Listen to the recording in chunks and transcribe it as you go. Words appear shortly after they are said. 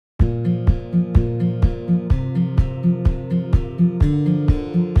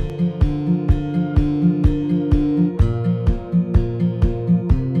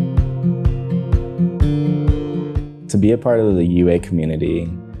be a part of the UA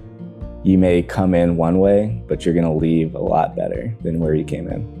community, you may come in one way, but you're gonna leave a lot better than where you came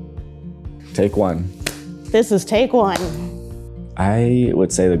in. Take one. This is take one. I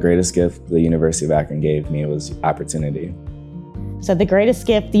would say the greatest gift the University of Akron gave me was opportunity. So the greatest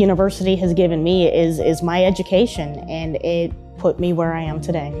gift the university has given me is my education, and it put me where I am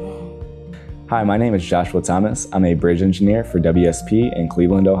today. Hi, my name is Joshua Thomas. I'm a bridge engineer for WSP in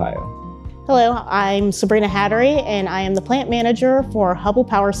Cleveland, Ohio. Hello, I'm Sabrina Hattery, and I am the plant manager for Hubble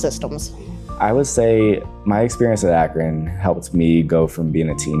Power Systems. I would say my experience at Akron helped me go from being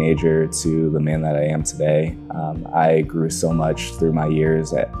a teenager to the man that I am today. I grew so much through my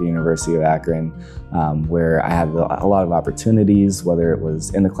years at the University of Akron, where I had a lot of opportunities, whether it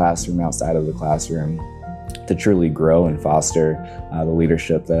was in the classroom, outside of the classroom, to truly grow and foster the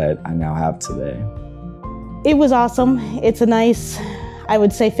leadership that I now have today. It was awesome. It's a nice, I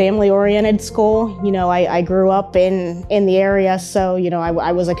would say, family-oriented school. You know, I grew up in the area, so, you know,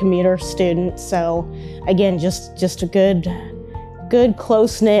 I was a commuter student. So again, just a good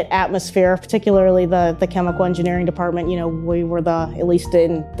close-knit atmosphere, particularly the chemical engineering department. You know, we were at least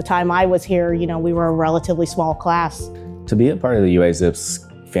in the time I was here, you know, we were a relatively small class. To be a part of the UA-Zips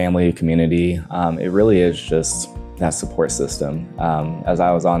family community, it really is just that support system. As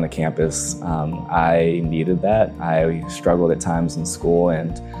I was on the campus, I needed that. I struggled at times in school,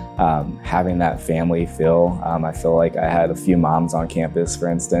 and having that family feel, I feel like I had a few moms on campus, for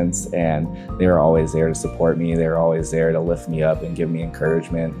instance, and they were always there to support me. They were always there to lift me up and give me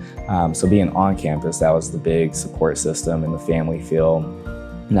encouragement. So being on campus, that was the big support system and the family feel.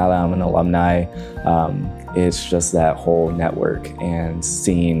 Now that I'm an alumni, it's just that whole network, and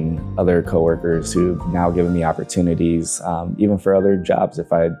seeing other coworkers who've now given me opportunities, even for other jobs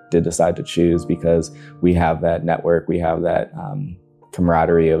if I did decide to choose, because we have that network, we have that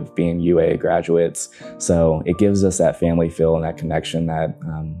camaraderie of being UA graduates. So it gives us that family feel and that connection that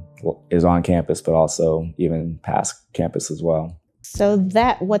is on campus, but also even past campus as well. So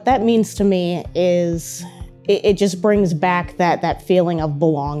what that means to me is it just brings back that feeling of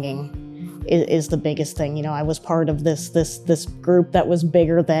belonging is the biggest thing. You know, I was part of this group that was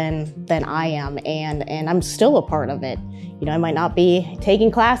bigger than I am, and I'm still a part of it. You know, I might not be taking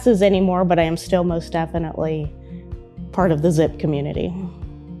classes anymore, but I am still most definitely part of the ZIP community.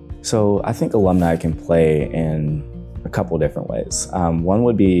 So I think alumni can play in a couple different ways. One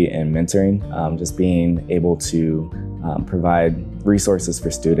would be in mentoring, just being able to provide resources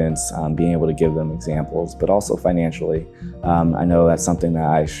for students, being able to give them examples, but also financially. I know that's something that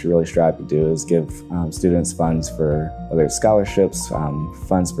I really strive to do, is give students funds for whether it's scholarships,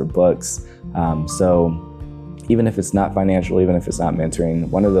 funds for books. So even if it's not financial, even if it's not mentoring,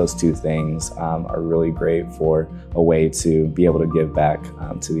 one of those two things are really great for a way to be able to give back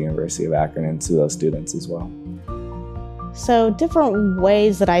to the University of Akron and to those students as well. So different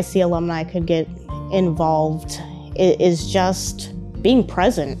ways that I see alumni could get involved is just being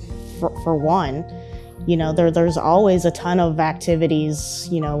present, for one. You know, there's always a ton of activities,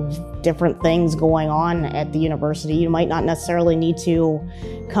 you know, different things going on at the university. You might not necessarily need to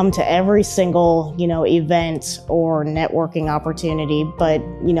come to every single, you know, event or networking opportunity, but,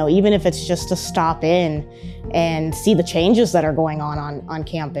 you know, even if it's just to stop in and see the changes that are going on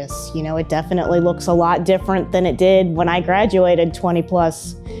campus. You know, it definitely looks a lot different than it did when I graduated 20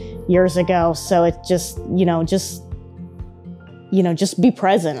 plus years ago. So it just be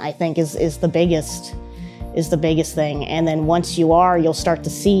present, I think, is the biggest thing. And then once you'll start to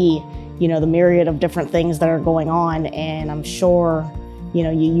see, you know, the myriad of different things that are going on. And I'm sure, you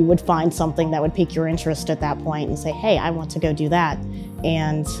know, you would find something that would pique your interest at that point and say, hey, I want to go do that.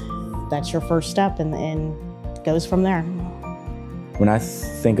 And that's your first step, and it goes from there. When I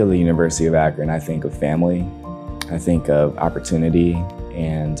think of the University of Akron, I think of family, I think of opportunity,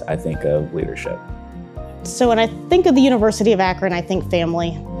 and I think of leadership. So when I think of the University of Akron, I think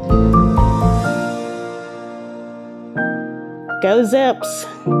family. Go Zips!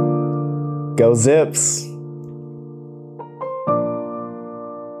 Go Zips!